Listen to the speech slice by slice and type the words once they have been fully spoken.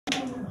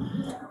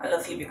All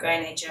of you be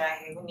crying natural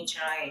hair. Who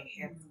natural hair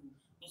help?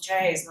 Natural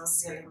hair is not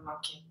selling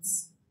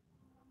markets.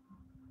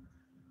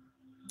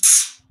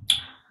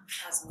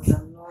 That's most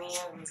annoying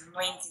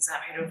things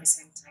I've heard of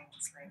recent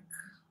times. Like,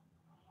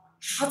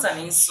 what an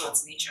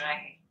insult, natural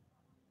hair.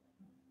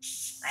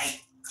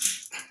 Like,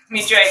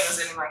 natural hair is not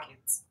selling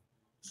markets.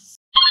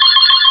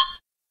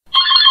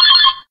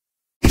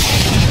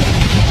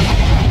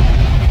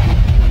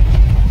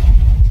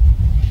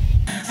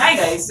 Hi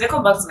guys,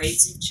 welcome back to my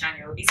YouTube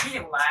channel. It's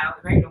been a while,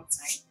 a very long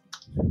time.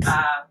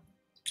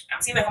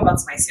 I'm saying welcome back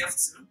to myself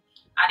too.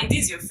 And if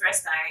this is your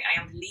first time,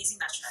 I am Lazy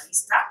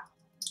Naturalista.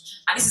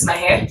 And this is my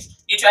hair.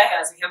 Natural hair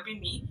has been helping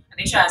me, and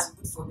natural has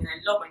been good for me, and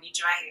I love my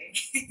natural hair.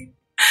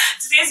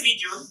 Today's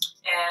video,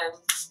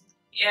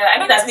 yeah, I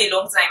know that's been a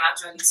long time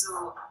actually,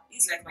 so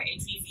this is like my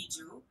entry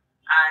video,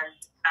 and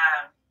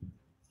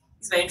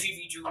this is my entry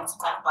video to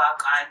come back,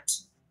 and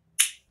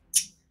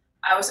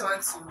I also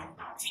want to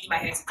feed my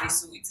hair today,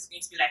 so it is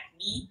going to be like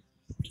me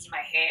feeding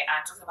my hair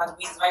and talking about the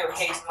reasons why your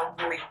hair is not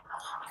growing,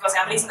 because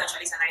I'm lazy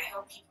naturalist and I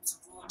help people to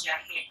grow their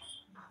hair.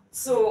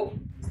 So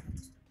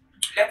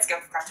let's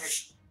get started.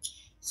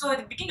 So at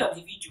the beginning of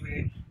the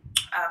video,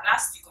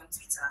 last week on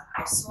Twitter,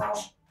 I saw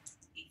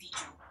a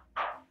video.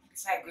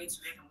 Before I go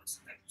into it,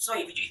 I saw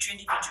a video, a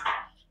trending video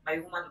by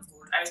a woman of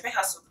God. I respect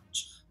her so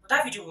much, but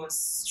that video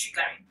was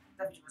triggering.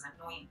 That video was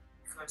annoying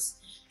because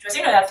she was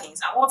saying other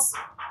things. And what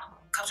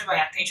captured my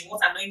attention,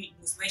 what annoyed me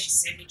was when she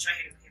said natural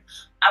hair of him.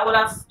 I would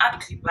have had a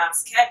clip, but I'm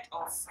scared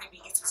of maybe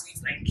YouTube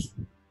to like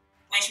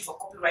mention for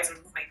copyright or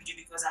remove my video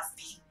because I've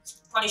been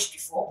punished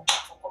before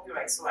for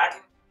copyright. So I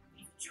didn't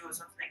video or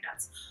something like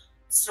that.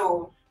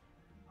 So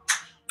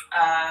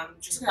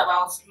she was talking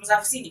about, you must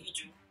have seen the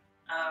video.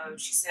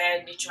 She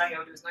said natural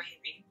hair does not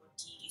help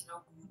anybody, it's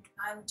not good.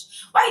 And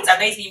why it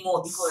annoys me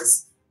more,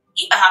 because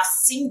if I have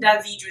seen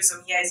that video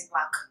some years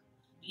back,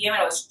 the year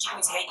when I was dealing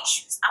with hair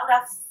issues, I would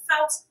have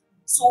felt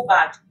so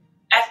bad.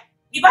 Like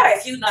the bad I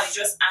feel now is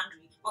just angry.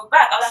 But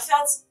back I would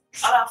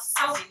have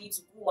felt the need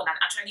to go on and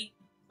actually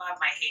barb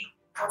my hair,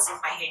 cut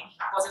off my hair.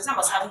 Because at the time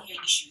I was having hair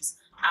issues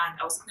and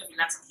I was thinking of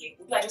relaxing hair.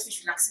 Although I just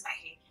finished relaxing my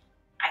hair,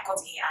 I cut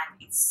the hair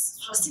and it was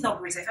still not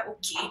great. So I felt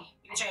okay,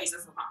 natural hair is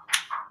not for me.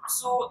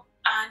 So,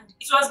 and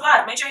it was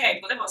bad, natural hair,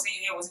 because everyone was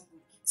saying your hair wasn't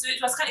good. So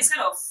it's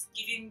kind of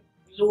giving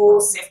low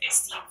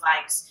self-esteem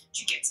vibes.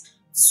 You get?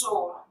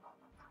 So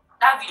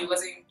that video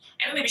wasn't,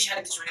 I know maybe she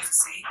had a bit to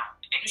say.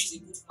 I know she's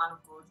a good woman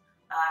of God,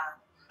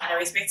 and I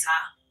respect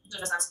her.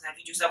 Not just answering that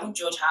video, so I won't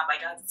judge her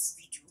by that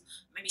video.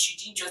 Maybe she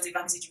didn't just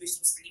deliver message, she was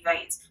supposed to deliver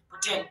it.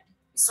 But then,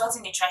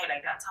 insulting natural hair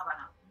like that, how about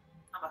now?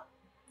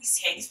 This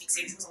hair, this fix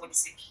hair, this is what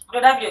they say.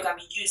 Although that video can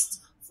be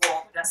used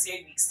for people that sell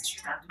wigs, they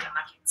can do their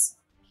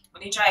markets. But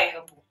natural hair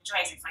help. Natural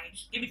hair is a fine.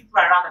 Maybe people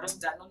around that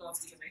don't know how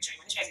to take care of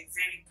natural hair. Natural hair is a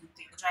very good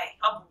thing. Natural hair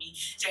help me.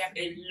 Natural hair help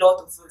a lot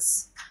of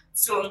us.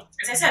 So,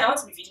 as I said, I want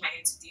to be feeding my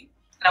hair today.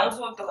 And I also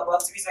want to talk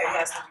about the reason why your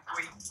hair has not been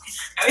growing.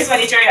 And the reason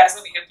why natural hair has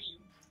not been helping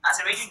you. As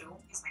I already know,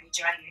 it's my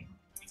natural hair.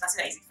 You can see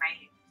that it's a fine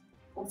hair.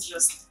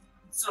 Obviously.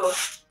 So,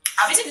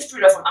 I've using this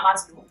product from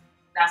Amazon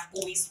that I've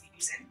always been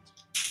using.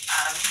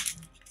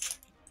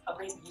 I've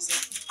always been using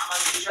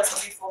Amazon. It's just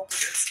only 4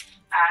 products.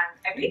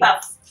 And I believe I've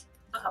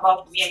talked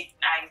about the way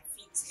I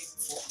feel this hair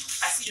before.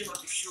 I still just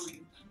want to show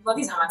you. Because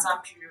this is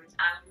Harmattan period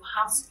and you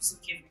have to be so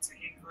careful with your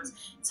hair because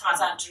this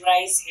Harmattan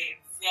dries hair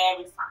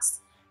very fast.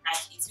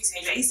 Like it makes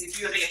your hair, this is a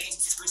period where your hair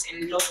experience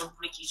a lot of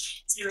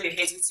breakage. It's a period where your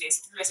hair is going to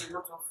experience a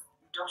lot of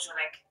reduction,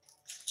 like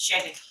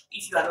shedding,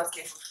 if you are not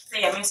careful.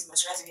 Then you're going to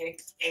moisturize your hair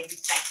every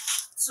time.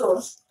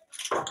 So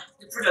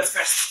the product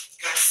first,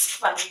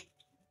 because I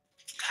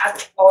have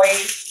the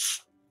oil.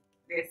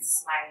 This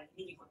is my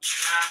leave-in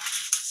conditioner.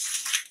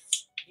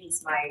 This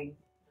is my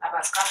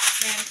herbal scalp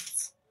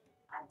treatment,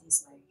 and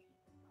this is my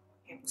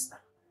hair booster.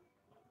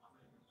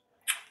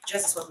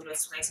 Just this one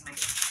product to nice in my hair.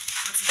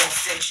 Nothing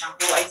else. Then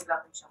shampoo. I use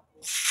black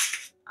shampoo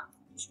and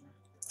conditioner.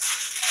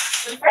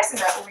 So the first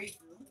thing I always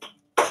do,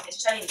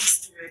 especially in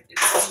this period, is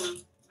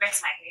to wet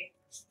my hair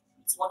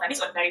with water. This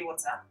is ordinary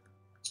water.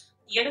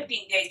 The other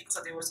thing there is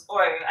because there was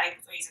oil. I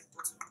put it in the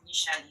bottle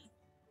initially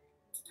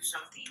to do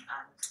something,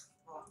 and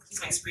this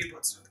is my spray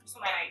bottle. This is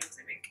my hair looks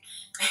like.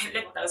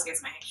 Let what else get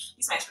my hair.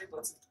 This is my spray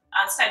bottle.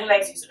 And since I don't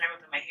like to use ordinary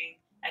water on my hair,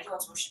 I don't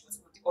want to wash it,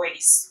 but the oil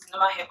is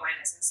normal hair oil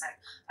that's inside.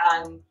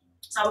 And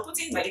so I'll put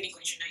in my leave-in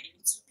conditioner a little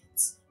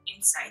bit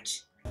inside.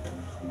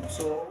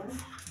 So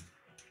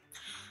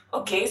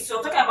okay,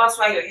 so talking about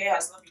why your hair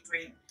has not been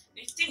growing.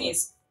 The thing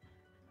is,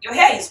 your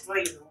hair is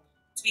growing, you know.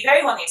 To be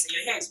very honest,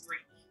 your hair is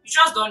growing. You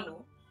just don't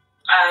know.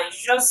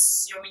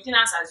 Your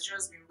maintenance has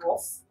just been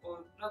rough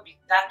or not be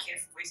that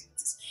careful with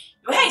it.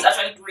 Your hair is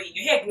actually growing.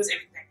 Your hair grows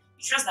every time.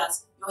 It's just that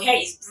your hair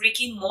is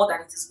breaking more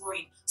than it is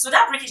growing. So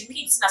that breakage is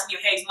making it seem as if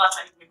your hair is not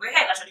actually growing. But your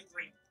hair is actually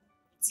growing.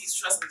 It is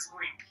just it's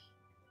growing.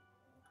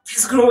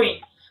 It's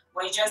growing.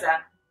 But it's just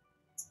that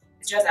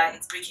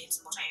it's breaking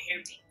too much and your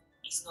hair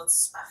is not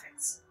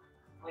perfect.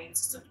 But you need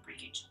to stop the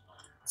breakage.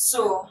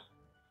 So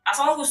as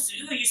someone who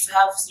used to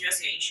have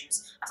serious hair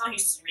issues, as someone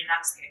who used to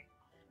relax hair,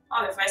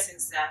 one of the first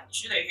things that you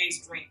should know that your hair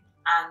is growing,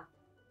 and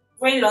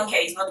growing long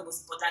hair is not the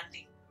most important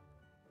thing.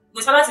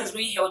 Most important thing is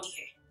growing healthy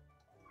hair.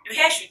 Your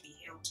hair should be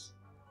healthy.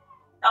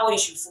 That's what you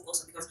should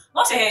focus on, because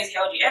once your hair is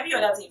healthy, every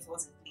other thing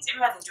falls in place.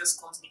 Everything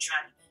just comes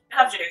naturally. You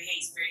have to your hair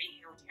is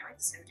very healthy. And when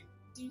it's healthy,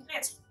 the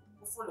rest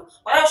will follow.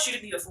 But that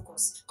shouldn't be your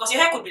focus, because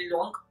your hair could be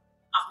long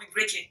and could be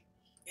breaking.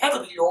 Your hair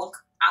could be long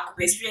and could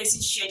be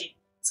experiencing shedding.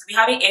 It could be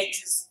having hair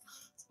issues.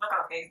 What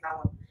kind of hair is that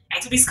one? And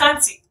it could be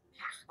scanty.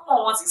 No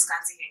one wants a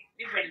scanty hair.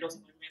 Everybody loves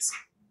it.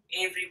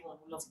 Everyone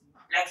will love it.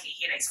 Like a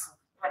hair that is full.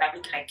 But I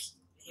look like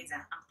heads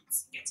and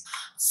armpits.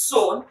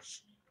 So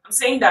I'm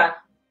saying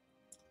that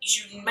you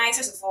should minimize,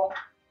 first of all,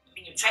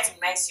 you try to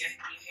minimize your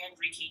hair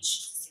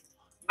breakage.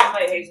 Remember,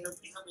 your hair is not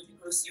good,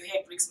 because your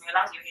hair breaks, may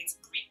allow your hair to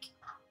break.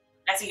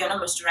 Let's say you're not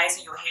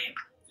moisturizing your hair,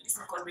 so this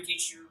thing called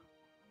breakage. You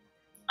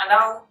are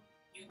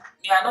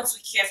not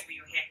too careful with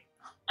your hair.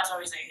 That's one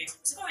reason your hair is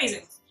good. Second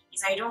reason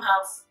is that you don't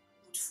have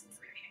good food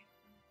for your hair.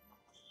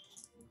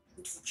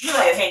 Good food. You know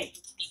that your hair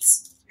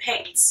eats. Your hair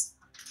eats.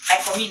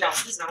 Like for me now,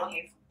 this is my own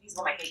hair. This is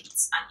what my hair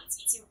eats, and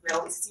it's eating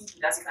well. It's eating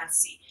good, as you can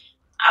see.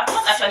 I've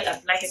not actually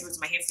applied hair to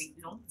my hair for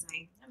a long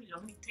time. Maybe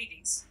only 3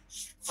 days.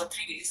 For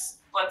 3 days.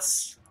 But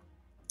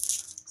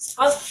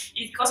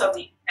because of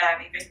the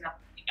investment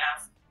I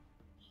have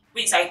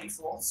put inside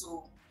before,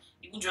 so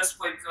it would just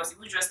spoil, because it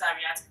would just start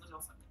reacting because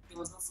of there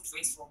was no food for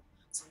it for.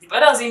 So that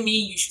doesn't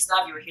mean you should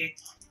starve your hair.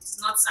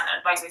 It's not an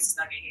advice for you to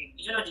starve your hair.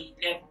 You don't know the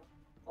level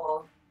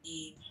or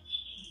the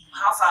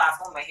how far I've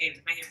gone my hair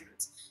with my hair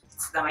product,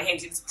 that my hair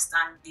is able to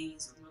withstand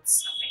days or not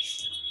applying hair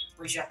product,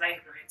 but you should apply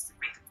hair product to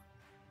break.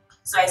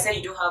 So I said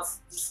you don't have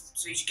good food,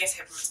 so you should get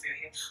hair product for your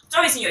hair. The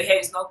reason your hair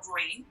is not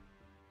growing,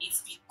 it's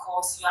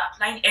because you are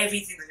applying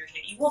everything on your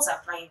hair. You want to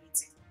apply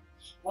everything.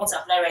 You want to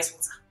apply rice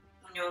water,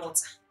 onion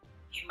water,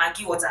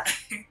 Maggi water.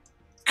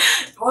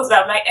 You want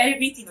to apply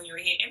everything on your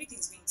hair. Everything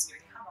is going to your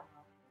hair.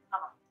 How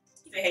about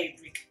if your hair you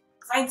break,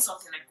 find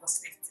something like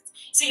consistent.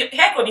 See, your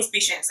hair growth needs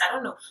patience. I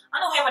don't know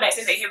whoever that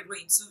says that your hair grow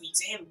in 2 weeks,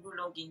 your hair will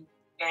grow long in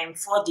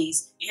 4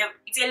 days.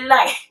 It's a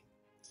lie.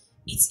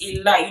 It's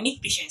a lie. You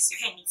need patience. Your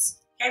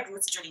hair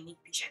growth usually need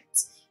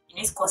patience. It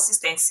needs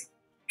consistency,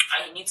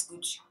 and it needs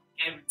good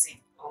hair routine,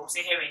 or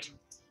say hair regimen.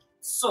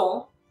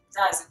 So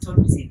that is the third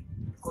reason,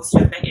 because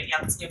you're putting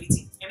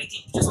everything.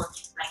 You just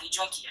want like a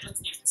junkie. I don't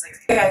think everything inside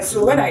your hair. Yeah.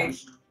 So when I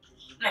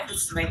put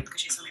it in my lip,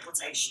 because it's something what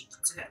I shake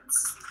to that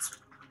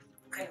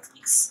kind of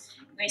mix.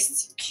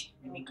 Nice thick.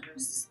 Let me close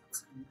this.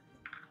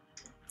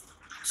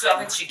 So I'm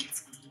going to shake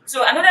it.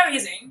 So another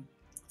reason,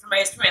 from my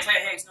experience, why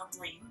your hair is not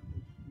growing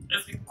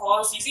is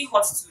because using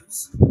hot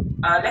tools.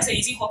 Let's say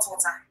using hot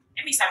water.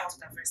 Let me start hot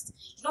water first.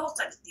 You know, hot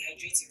water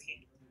dehydrates your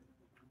hair.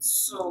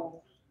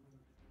 So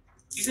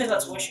using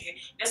that to wash your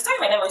hair. There's a time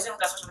when I was using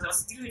that to wash my hair, I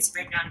was dealing with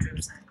very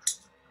dandruff, and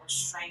I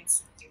was trying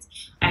to get.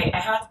 I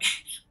had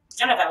the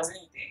dandruff I was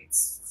dealing with there.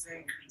 It's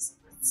very crazy.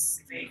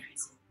 It's very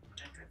crazy.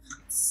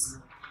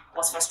 It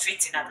was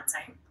frustrating at the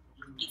time.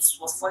 It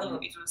was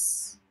falling. It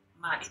was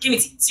mad. It gave me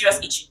serious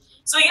itching.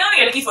 So you know when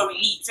you're looking for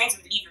relief, trying to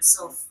relieve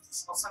yourself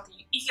of something.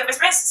 If you have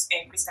experienced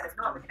crazy kind of,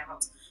 you know what I'm talking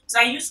about. So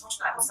I used hot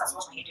water to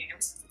wash my hair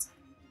every single time.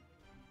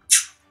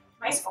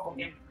 I used to fuck up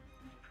them.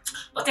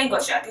 But thank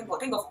God, thank God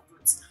for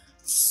good.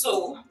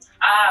 So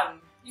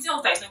using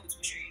water is not good to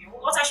wash your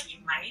hair. Water should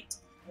be mild,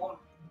 warm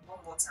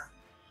water.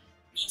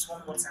 Neat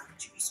warm water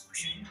should be used to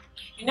wash your hair.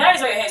 The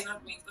next reason why your hair is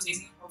not growing because you're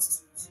using hot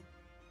tools.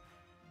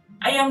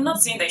 I am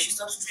not saying that you should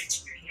stop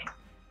stretching your hair,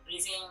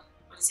 using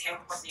all this hair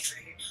protein for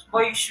your hair,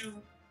 but you should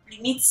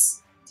limit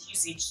the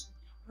usage.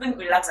 Even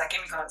relaxer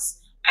chemicals.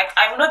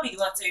 I will not be the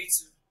one to tell you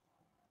to,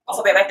 or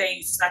for by telling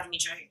you to start doing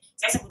natural hair.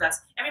 It's very simple that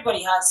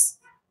everybody hair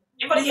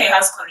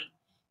has curling.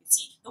 You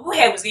see, the whole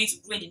hair was going to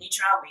grow in the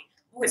natural way,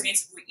 who is going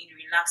to grow in the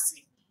relaxed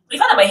way. But the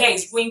fact that my hair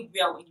is growing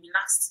well in the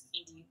relaxed,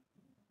 in the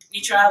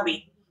natural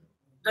way,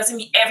 doesn't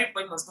mean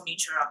everybody must go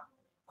natural.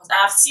 Because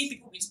I have seen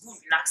people with good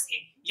relaxed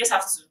hair. You just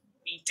have to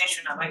be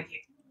intentional about your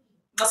hair.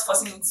 Not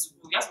forcing it to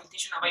grow. You have to be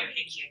intentional about your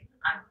hair here,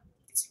 and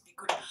it will be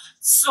good.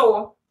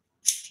 So,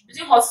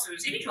 using hot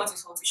tools, even if you want to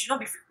use hot tools, it should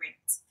not be frequent.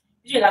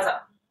 Use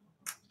relaxer.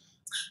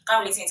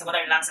 Can't really say anything about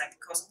that relaxer,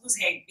 because whose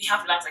hair, we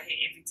have relaxer hair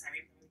every time.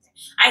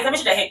 And as I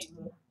mentioned, the hair,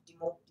 the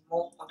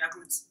more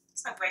undergrowth.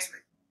 It's my advice.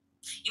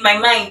 In my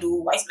mind,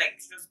 though, why is like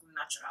just go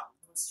natural?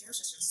 Because you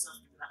just yourself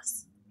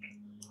relaxed. Okay.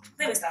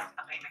 Then we start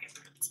applying my hair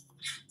product.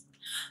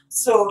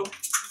 So,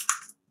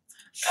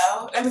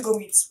 let me go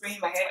with spraying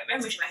my hair. Let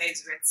me make sure my hair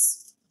is wet.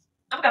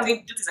 Not because I'm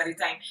going to do this at the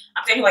time.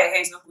 I'm telling you why your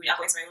hair is not good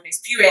according to my own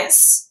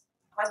experience.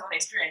 According to my own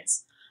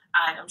experience.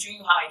 And I'm showing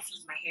you how I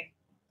feed my hair.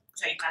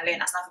 So you can learn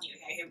and start feeding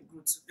your hair will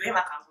grow too. Your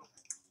hair can grow.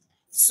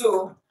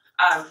 So,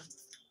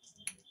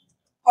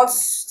 hot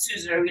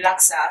tools or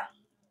relaxer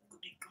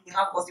could be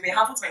harmful. They were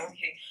harmful to my own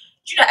hair.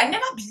 Do you know, I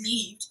never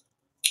believed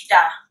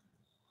that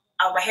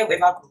my hair will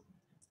ever grow.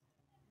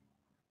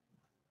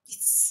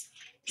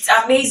 It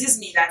amazes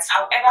me that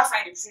I'll ever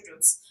find a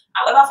product,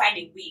 I'll ever find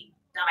a way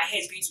that my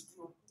hair is going to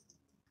grow.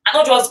 And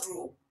not just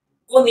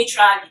grow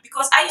naturally.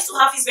 Because I used to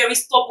have this very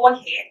stubborn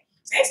hair.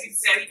 I used to be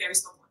very, very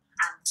stubborn.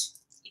 And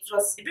it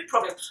was a big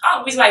problem. That's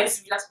the reason why I used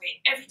to relax my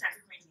hair every time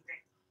frequently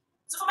then.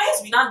 So for my hair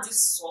to be now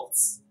this soft,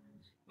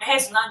 my hair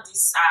is now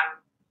this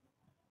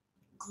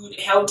good,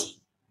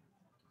 healthy.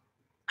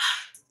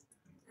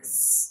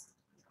 It's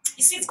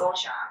sweet,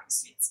 gosh,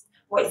 it's sweet.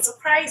 But it's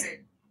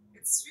surprising.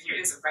 It's really,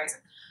 really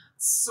surprising.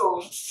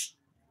 So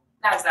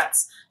that's that.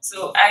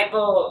 So uh, I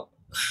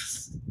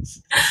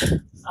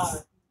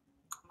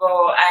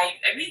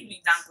really,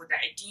 really thank God that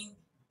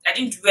I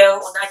didn't dwell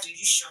on that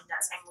delusion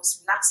that I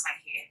must relax my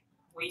hair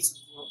for it to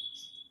grow.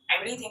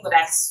 I really think that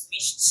I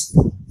switched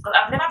because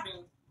I've never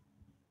been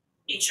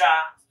intra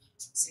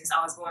since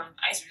I was born.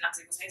 I used to relax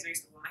it because my hair is very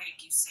stubborn. My hair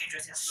gives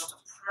hairdressers a lot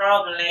of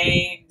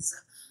problems.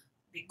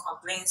 They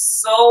complain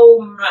so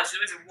much.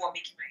 There's always a war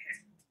making my hair.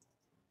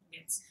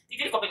 Yes. The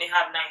only complaint they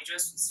have now is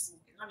just it's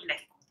full. It's not really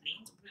like a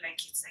complaint. People like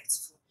it like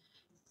it's full.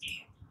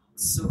 Yeah.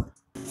 So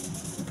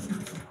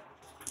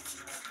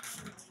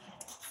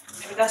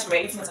maybe that's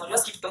my influence. I'll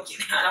just keep talking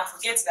and I'll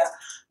forget that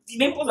the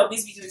main point of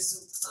this video is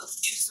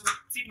to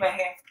feed my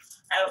hair.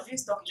 I'll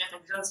just talk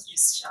just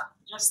use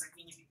just like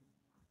many people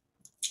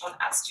on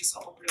ask just a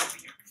popular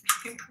opinion.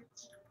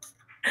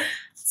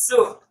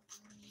 So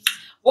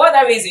what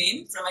other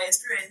reason from my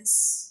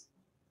experience,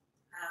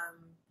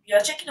 you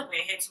are checking up on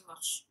your hair too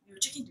much. You're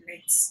checking the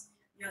lengths.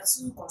 You are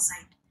too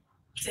concerned.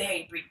 Give the hair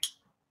a break.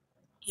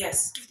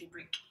 Yes, give it a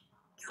break.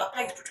 You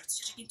apply the product.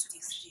 You're checking 2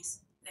 days, 3 days.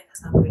 Then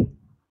that's not great.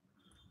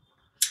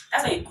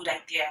 That's not a good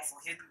idea for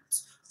hair growth.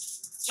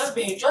 Just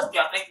be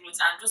applying clothes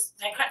and just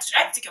like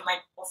try to take your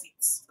mind off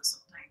it for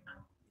some time.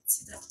 And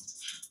see that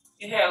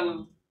your hair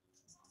will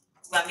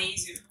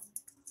amaze you.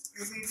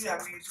 Really, really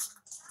amaze you.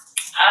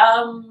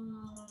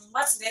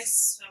 What's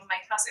next from my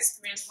past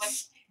experience? What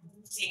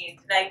thing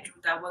did I do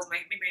that was my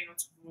maybe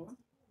not grow?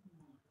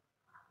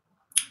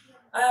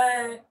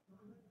 Uh,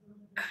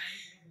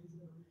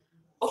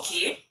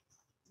 okay.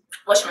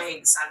 Wash my hair in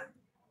the salon.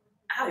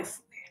 I have a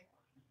full hair.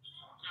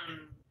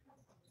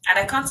 And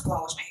I can't go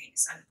and wash my hair in the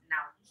salon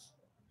now.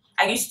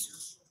 I used to.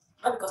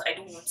 Not because I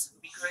don't want to,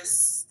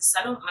 because the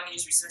salon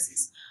manages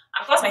resources.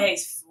 And because my hair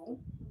is full,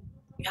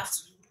 you have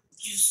to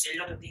use a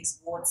lot of things,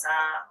 water,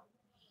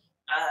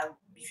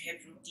 hair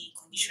the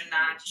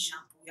conditioner, the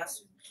shampoo, you have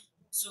to.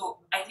 So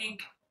I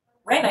think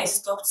when I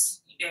stopped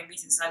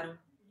using salon,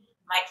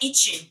 my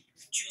itching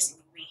reduced in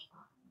a way.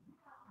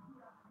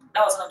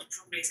 That was one of the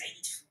progress I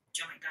did to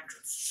cure my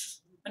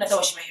dandruff. When I started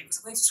washing my hair, because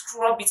I'm going to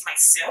scrub it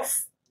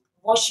myself,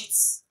 wash it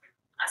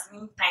as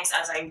many times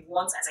as I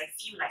want, as I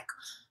feel like.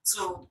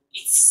 So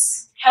it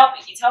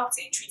helped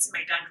in treating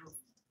my dandruff.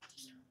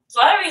 So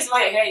another reason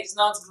why your hair is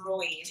not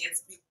growing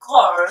is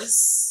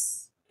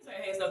because your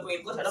hair is not growing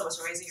because you're not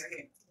moisturizing your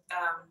hair.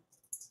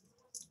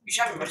 You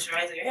should have a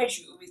moisturizer. Your hair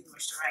should always be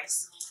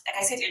moisturized. Like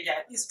I said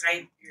earlier, this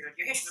dry period,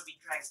 your hair should not be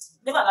dry.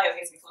 Never allow your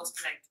hair to become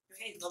dry. Your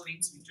hair is not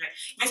meant to be dry.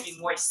 It's meant to be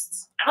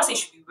moist. I'm not saying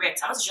it should be wet.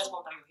 I'm not saying just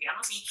water your hair. I'm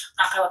not saying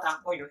can't carry water and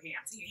pour your hair.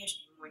 I'm saying your hair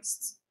should be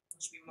moist. It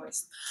should be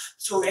moist.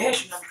 So your hair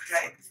should not be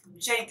dry.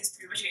 You should in this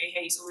period, make sure your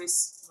hair is always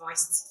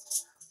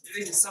moist. There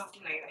is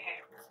something on your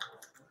hair.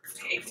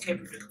 Hair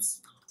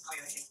products on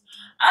your hair.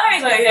 Another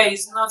reason why your hair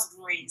is not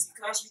growing is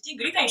because you think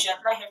the only time you should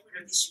apply hair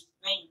product is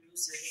when you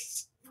lose your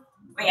hair.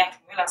 When you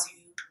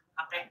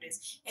apply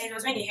this. And it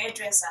was when the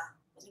hairdresser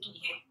was making the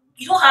hair.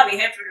 You don't have a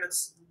hair product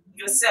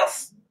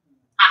yourself.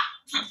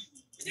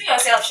 You do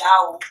yourself,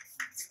 shall.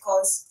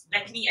 Because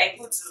like me, I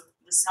go to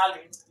the salon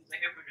with my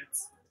hair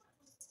products.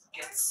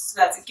 Yes.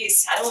 So that in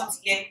case I don't want to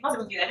hear, not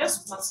even get, I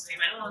just want to hear.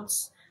 I don't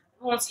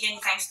want to hear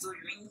any kind of story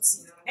or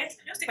anything. I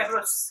just take my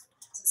products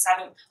to the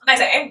salon.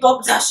 Sometimes I end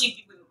up dashing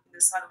people in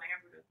the salon my hair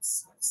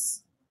products.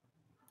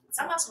 But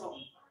sometimes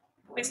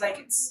always like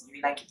it.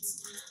 You like it.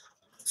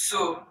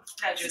 So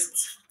I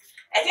just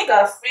I think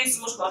I've faced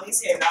most of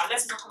this hair now.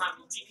 Let's not come and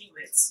be dripping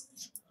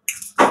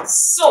wet.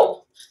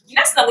 So the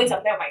next thing I'm going to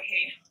apply on my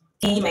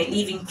hair, my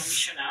leave-in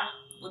conditioner.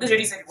 Well, this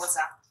already said the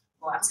water,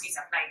 but I'm going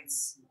to apply it.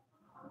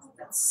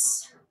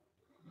 That's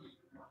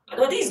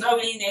although this is not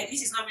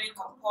really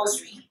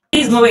compulsory.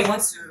 This is more when you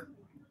want to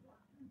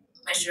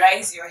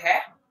moisturize your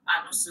hair,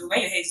 and also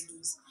when your hair is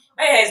loose.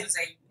 When your hair is loose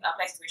and you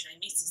apply situation, it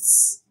makes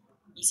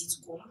it easy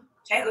to comb.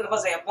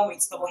 Because I am born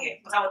with stubborn hair.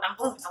 Because I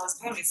was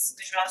born with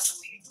natural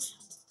stubborn hair.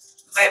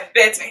 My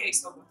bed, my hair is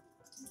stubborn.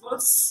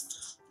 But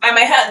by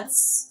my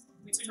hands,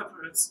 with which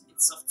products,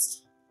 it's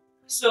soft.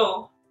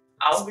 So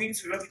I'm going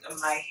to rub it on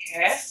my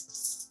hair.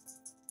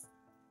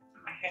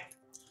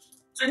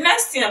 So the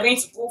next thing I'm going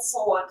to go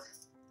forward.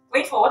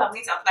 Going forward, I'm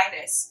going to apply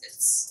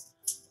this.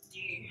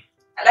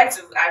 I like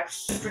to add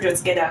products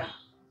together.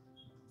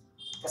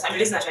 Because I'm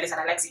really naturalist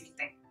and I like saving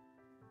time.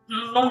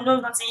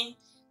 Nothing,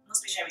 no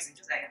special reason,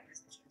 just like I'm a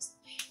specialist.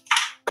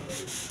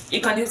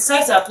 You can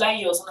decide to apply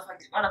yours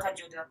one after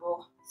the other,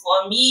 but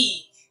for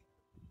me,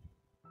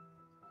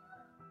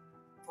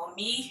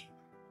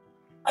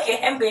 okay,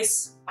 hand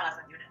base one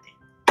after the other thing.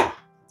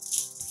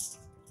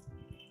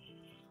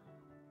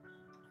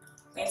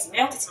 Let's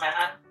melt it in my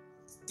hand.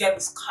 Get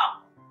this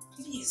calm.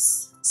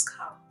 Please, it's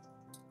calm.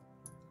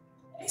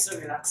 It's so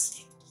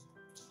relaxing.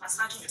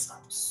 Massaging your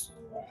scalp is so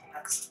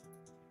relaxing.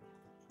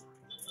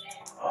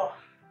 Oh,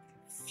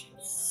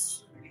 feels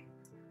so really.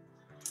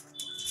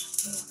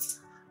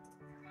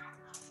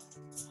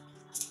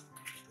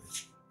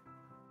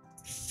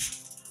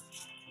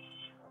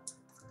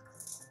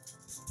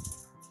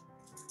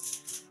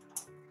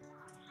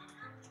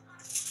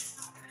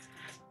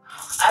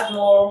 add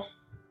more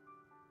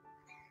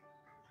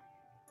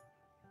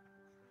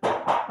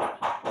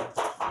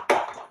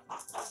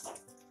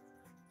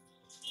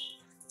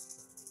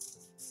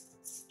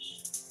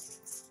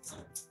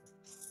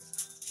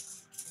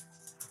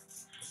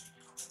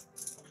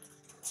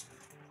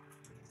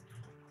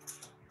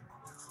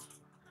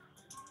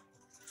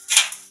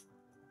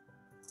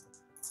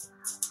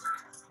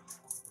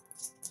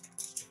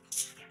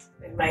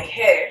in my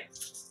hair.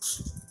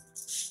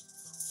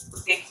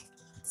 Okay,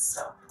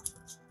 so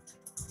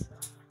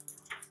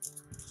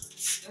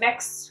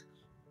next,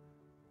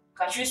 you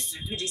can choose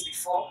to do this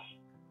before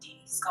the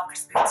scalp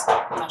treatment.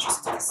 You can choose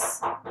to do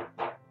this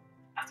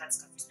after the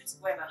scalp treatment,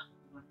 whatever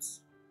you want.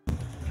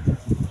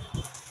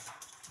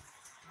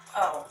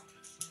 Oh,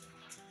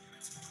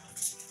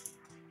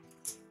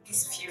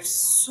 this feels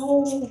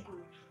so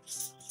good.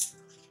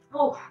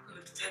 Oh,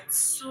 good. It's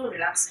so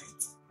relaxing.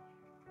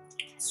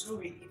 It's so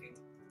relieving.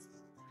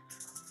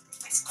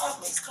 My scalp,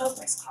 my scalp,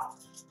 my scalp.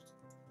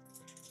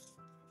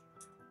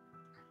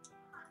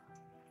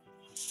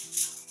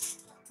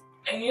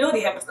 And you know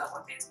the herbs that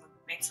contains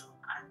metal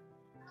and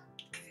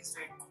it is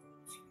very cool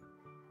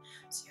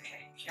to your hair.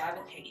 If you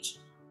haven't heard it,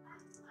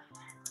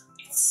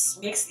 it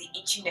makes the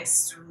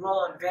itchiness to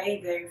run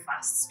very, very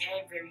fast,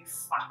 very, very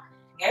far.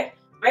 Okay?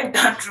 When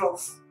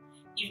dandruff,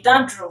 if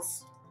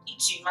dandruff,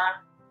 itchy man,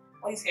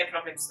 all these hair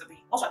problems to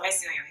be, what am I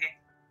seeing on your hair?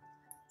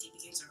 They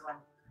begin to run,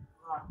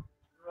 run,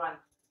 run,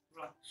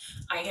 run.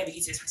 And your hair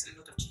begins to experience a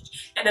lot of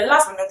change. And the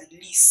last but not the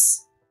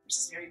least, which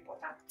is very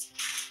important.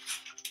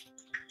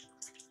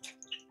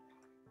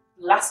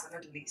 Last but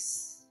not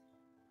least,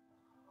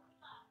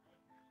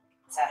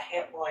 it's a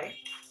hair oil.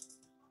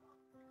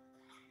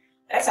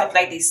 Let's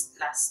apply this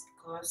last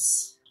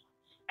because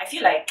I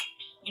feel like,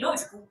 you know, if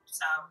you put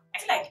I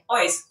feel like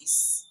oil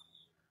is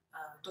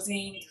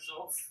doesn't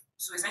dissolve,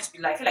 so it's meant to be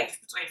like, I feel like if you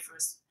put oil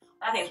first,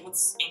 that thing won't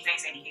enter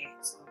inside the hair.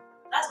 So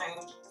that's my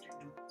own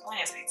thing. Someone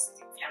else likes to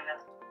feel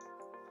that.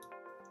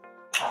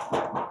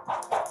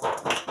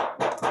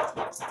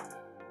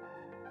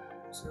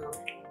 So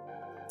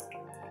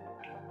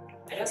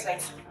I just like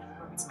to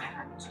rub it with my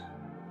hand.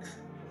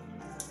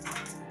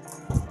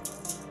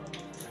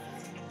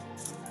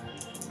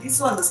 This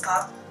one, the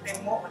scalp,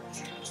 then more on the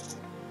hair.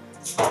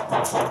 So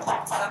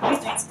I'm going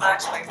to do it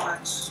batch by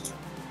batch.